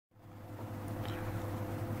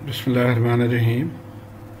Bismillahirrahmanirrahim.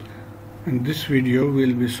 In this video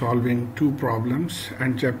we'll be solving two problems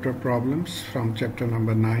and chapter problems from chapter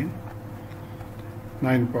number 9,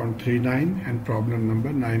 9.39 and problem number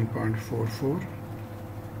 9.44,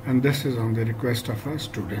 and this is on the request of a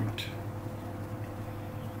student.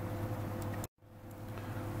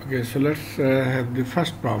 Okay, so let's have the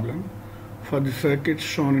first problem. For the circuit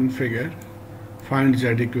shown in figure, find Z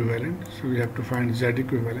equivalent. So we have to find Z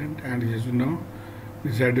equivalent, and as you know,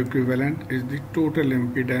 Z equivalent is the total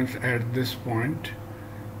impedance at this point.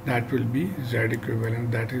 That will be Z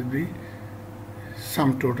equivalent, that is the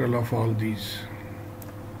sum total of all these.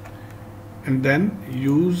 And then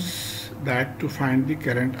use that to find the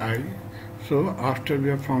current I. So after we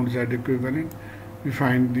have found Z equivalent, we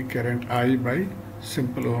find the current I by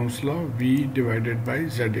simple Ohm's law, V divided by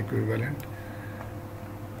Z equivalent.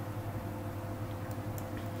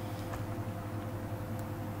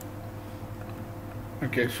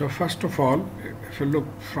 Okay, so first of all, if you look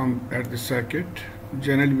at the circuit,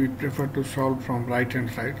 generally we prefer to solve from right hand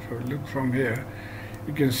side. So look from here,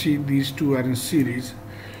 you can see these two are in series,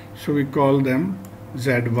 so we call them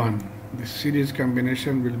Z1. The series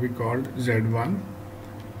combination will be called Z1,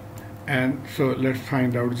 and so let's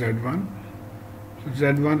find out Z1. So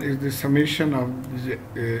Z1 is the summation of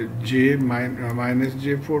J minus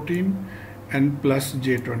J14 and plus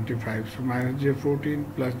J25. So minus J14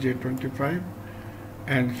 plus J25,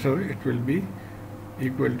 and so it will be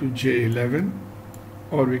equal to J11,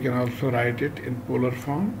 or we can also write it in polar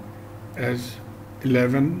form as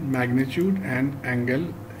 11 magnitude and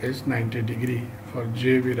angle is 90 degree. For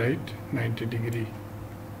J we write 90 degree.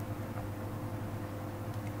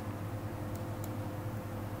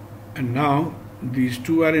 And now these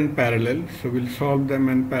two are in parallel, so we'll solve them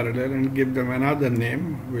in parallel and give them another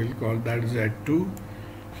name. We'll call that Z2.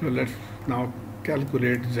 So let's now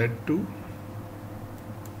calculate Z2.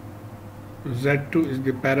 Z2 is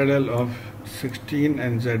the parallel of 16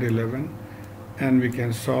 and Z11, and we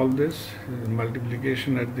can solve this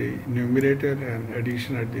multiplication at the numerator and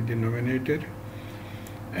addition at the denominator.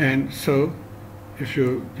 And so if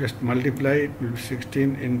you just multiply, it will be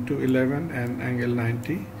 16 into 11 and angle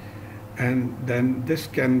 90, and then this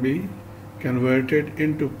can be converted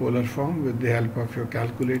into polar form with the help of your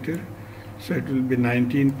calculator. So it will be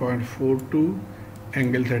 19.42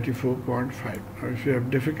 angle 34.5. Now if you have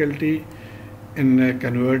difficulty in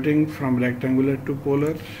converting from rectangular to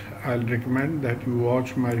polar, I'll recommend that you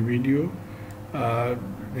watch my video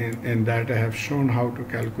in that I have shown how to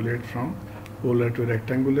calculate from polar to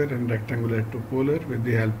rectangular and rectangular to polar with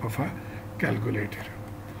the help of a calculator.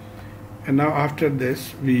 And now after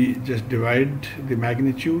this we just divide the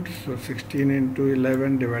magnitude. So 16 into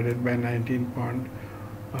 11 divided by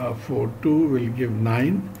 19.42 will give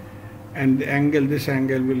 9, and the angle, this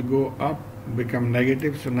angle will go up, become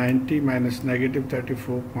negative. So 90 minus negative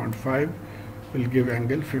 34.5 will give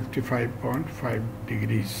angle 55.5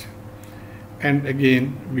 degrees. And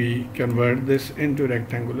again we convert this into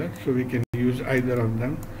rectangular, so we can use either of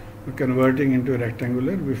them. So converting into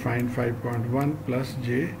rectangular, we find 5.1 plus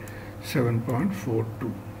J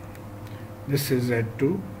 7.42. This is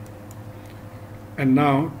Z2. And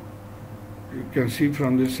now you can see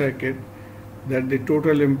from the circuit that the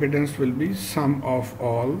total impedance will be sum of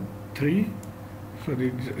all three. So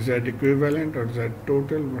the Z equivalent or Z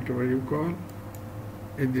total, whatever you call,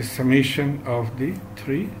 is the summation of the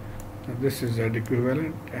three. Now this is Z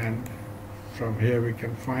equivalent, and from here we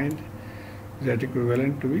can find Z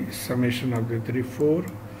equivalent to be summation of the 4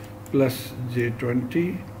 plus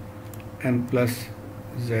J20 and plus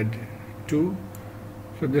Z2.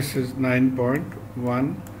 So this is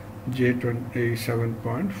 9.1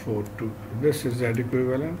 J27.42. This is Z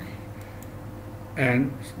equivalent,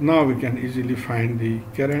 and now we can easily find the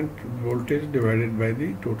current voltage divided by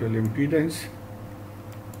the total impedance.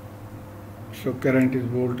 So current is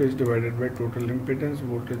voltage divided by total impedance.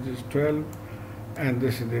 Voltage is 12, and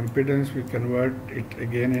this is the impedance. We convert it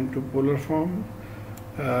again into polar form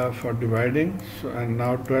for dividing. So and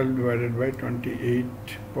now 12 divided by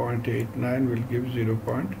 28.89 will give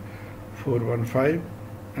 0.415,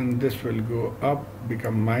 and this will go up,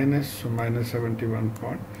 become minus, so minus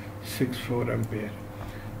 71.64 ampere.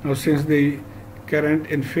 Now since the current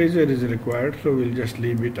in phasor is required, so we'll just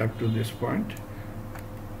leave it up to this point.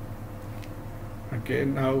 Okay,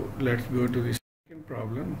 now let's go to the second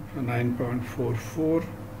problem, 9.44.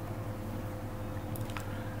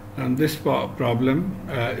 And this problem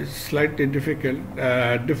is slightly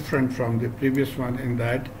different from the previous one in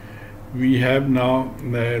that we have now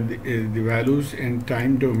the values in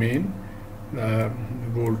time domain,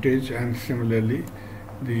 voltage, and similarly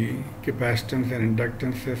the capacitance and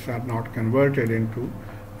inductances are not converted into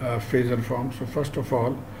Phasor form. So first of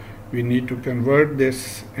all, we need to convert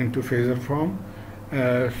this into Phasor form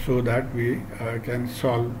so that we can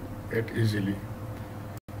solve it easily.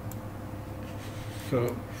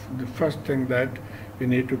 So the first thing that we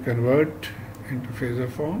need to convert into Phasor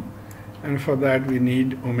form, and for that we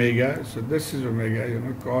need omega. So this is omega,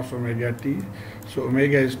 cos omega t. So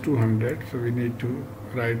omega is 200, so we need to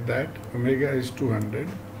write that omega is 200.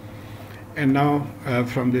 And now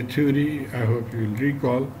from the theory, I hope you will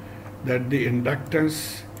recall that the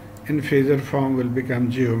inductance in Phasor form will become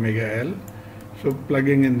j omega L. So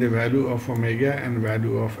plugging in the value of omega and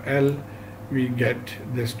value of L, we get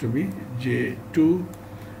this to be J2,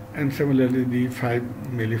 and similarly the 5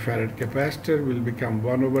 millifarad capacitor will become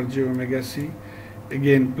 1 over j omega C.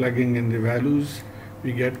 Again, plugging in the values,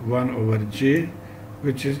 we get 1 over j,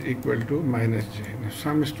 which is equal to minus j. Now,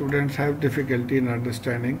 some students have difficulty in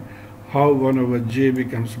understanding how 1 over j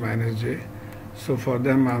becomes minus j. So for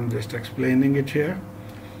them, I'm just explaining it here.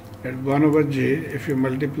 At 1 over j, if you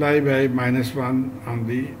multiply by minus 1 on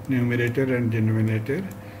the numerator and denominator,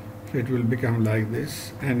 so it will become like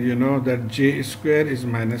this. And you know that j square is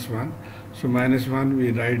minus 1. So minus 1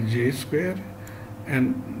 we write j square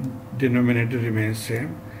and denominator remains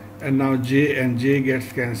same. And now j and j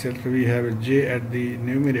gets cancelled. So we have a j at the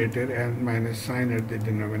numerator and minus sign at the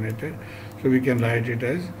denominator. So we can write it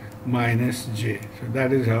as minus j. So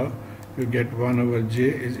that is how you get 1 over j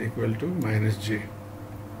is equal to minus j.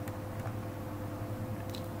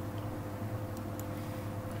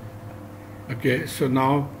 Okay, so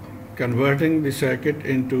now converting the circuit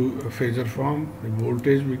into a Phasor form, the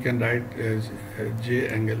voltage we can write as j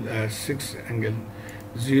angle 6 angle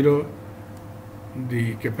 0.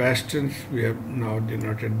 The capacitance we have now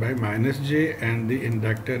denoted by minus j, and the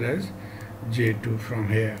inductor as j2 from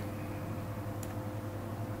here.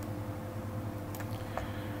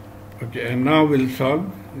 Okay, and now we'll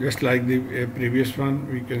solve just like the previous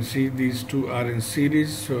one. We can see these two are in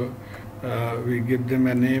series, so we give them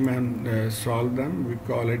a name and solve them. We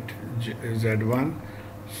call it Z1.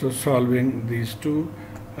 So solving these two,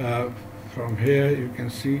 from here you can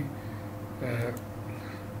see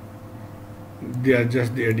they are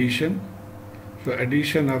just the addition. So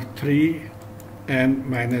addition of 3 and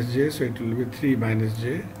minus j, so it will be 3 minus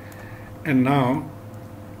j. And now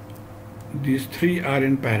these 3 are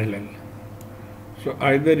in parallel. So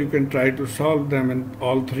either you can try to solve them in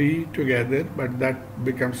all 3 together, but that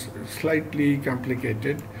becomes slightly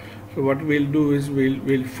complicated. So what we'll do is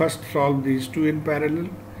we'll first solve these 2 in parallel,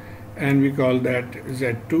 and we call that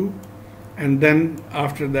Z2, and then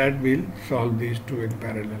after that we'll solve these 2 in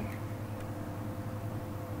parallel.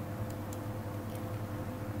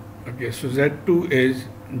 Okay, so Z2 is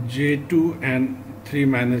J2 and 3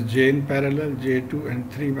 minus j in parallel, J2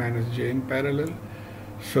 and 3 minus j in parallel.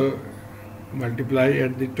 So multiply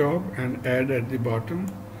at the top and add at the bottom.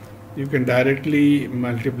 You can directly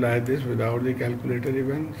multiply this without the calculator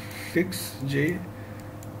even. 6j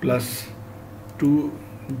plus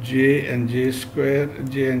 2j and j square,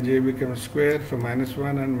 j and j become square, so minus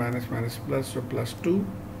 1 and minus minus plus, so plus 2.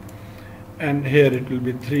 And here it will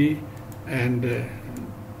be 3, and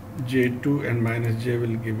j2 and minus j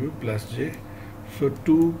will give you plus j. So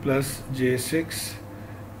 2 plus j6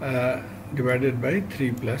 divided by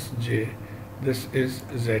 3 plus j. This is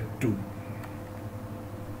Z2.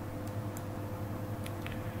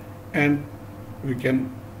 And we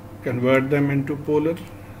can convert them into polar.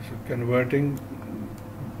 So converting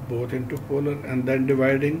both into polar and then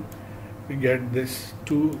dividing, we get this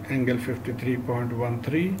 2 angle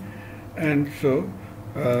 53.13. And so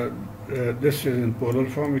this is in polar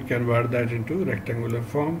form. We convert that into rectangular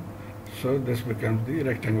form. So this becomes the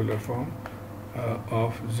rectangular form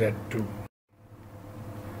of Z2.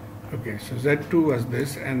 Okay, so Z2 was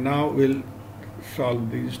this, and now we'll solve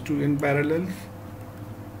these 2 in parallels.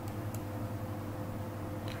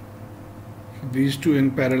 So these 2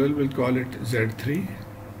 in parallel, we'll call it Z3.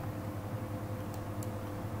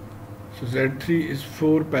 So Z3 is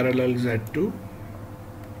 4 parallel Z2,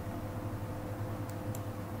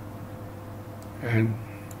 and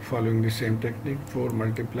following the same technique, 4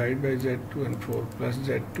 multiplied by Z2 and 4 plus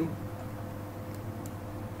Z2.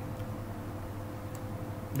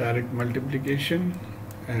 Direct multiplication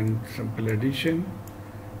and simple addition,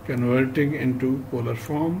 converting into polar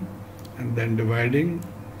form and then dividing,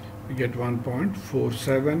 we get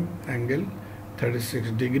 1.47 angle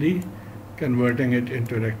 36 degree. Converting it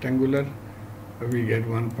into rectangular, we get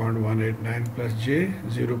 1.189 plus j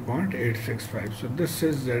 0.865. So this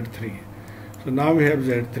is Z3. So now we have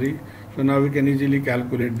Z3. So now we can easily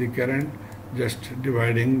calculate the current just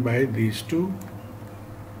dividing by these 2.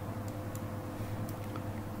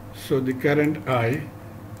 So the current I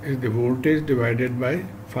is the voltage divided by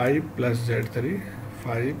 5 plus Z3,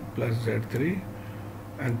 5 plus Z3,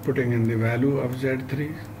 and putting in the value of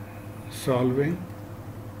Z3, solving,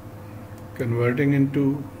 converting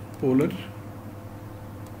into polar,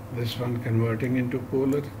 this one converting into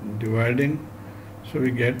polar, dividing, so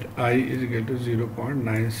we get I is equal to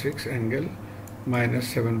 0.96 angle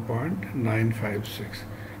minus 7.956.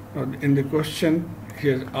 Now in the question he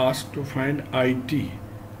has asked to find IT,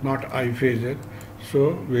 not I phasor,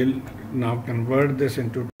 so we'll now convert this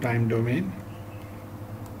into time domain.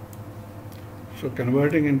 So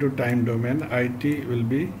converting into time domain, IT will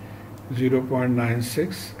be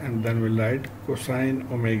 0.96, and then we'll write cosine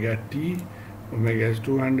omega t, omega is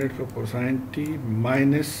 200, so cosine t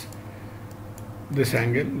minus this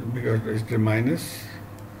angle, because it's the minus,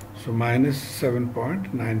 so minus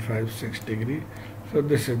 7.956 degree. So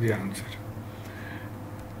this is the answer.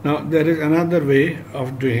 Now there is another way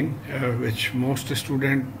of doing which most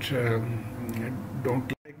students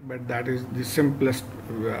don't like, but that is the simplest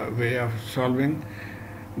way of solving.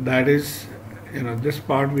 That is, this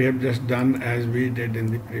part we have just done as we did in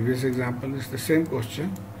the previous example. It's the same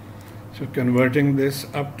question. So converting this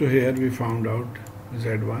up to here, we found out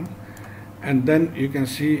Z1, and then you can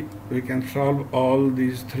see we can solve all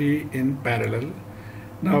these three in parallel.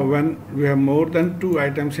 Now when we have more than two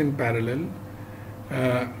items in parallel,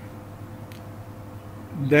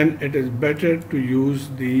 then it is better to use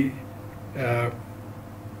the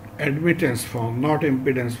admittance form, not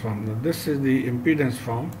impedance form. Now this is the impedance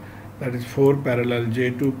form, that is 4 parallel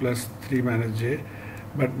J2 plus 3 minus J,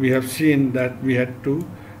 but we have seen that we had to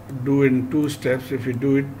do in 2 steps. If we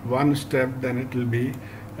do it one step, then it will be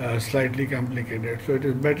slightly complicated. So it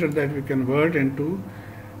is better that we convert into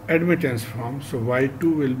admittance form. So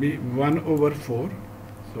Y2 will be 1 over 4.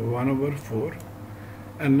 So 1 over 4.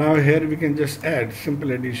 And now here we can just add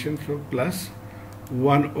simple addition. So plus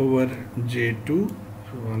 1 over J2.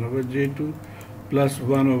 So 1 over J2 plus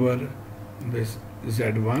 1 over this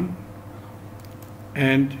Z1.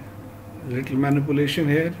 And little manipulation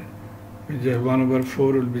here. Just 1 over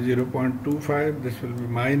 4 will be 0.25. This will be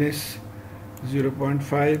minus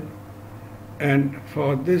 0.5. And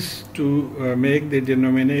for this to make the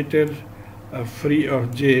denominator free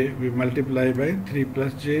of j, we multiply by 3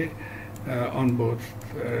 plus j on both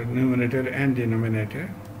numerator and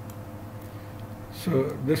denominator.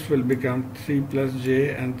 So this will become 3 plus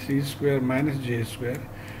j, and 3 square minus j square.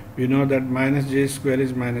 We know that minus j square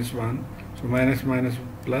is minus 1. So minus minus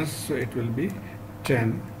plus, so it will be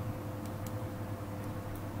 10.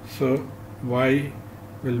 So y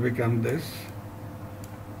will become this,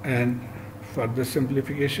 and for the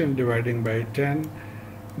simplification, dividing by 10,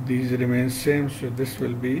 these remain same, so this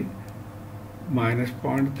will be minus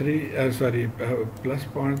 0.3, plus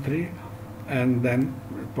 0.3, and then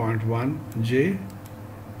 0.1 j,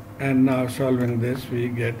 and now solving this we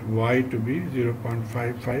get y to be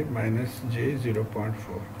 0.55 minus j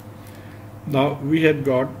 0.4. Now we had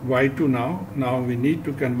got y2 now we need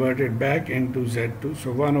to convert it back into z2,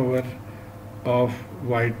 so 1 over of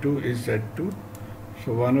y2 is z2,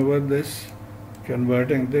 so 1 over this,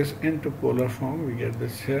 converting this into polar form, we get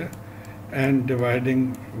this here, and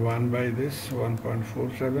dividing 1 by this,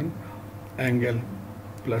 1.47, angle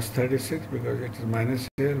plus 36, because it is minus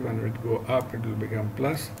here. When it go up, it will become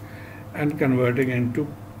plus, and converting into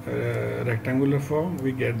rectangular form,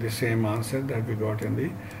 we get the same answer that we got in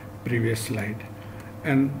the previous slide.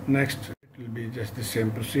 And next it will be just the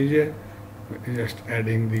same procedure, just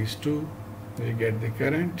adding these two, we get the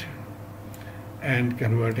current, and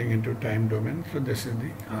converting into time domain. So this is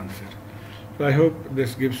the answer. So I hope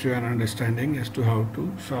this gives you an understanding as to how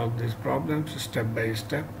to solve these problems step by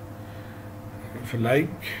step. If you like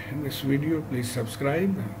this video, please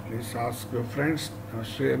subscribe, please ask your friends, or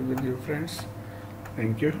share with your friends.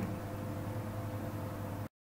 Thank you.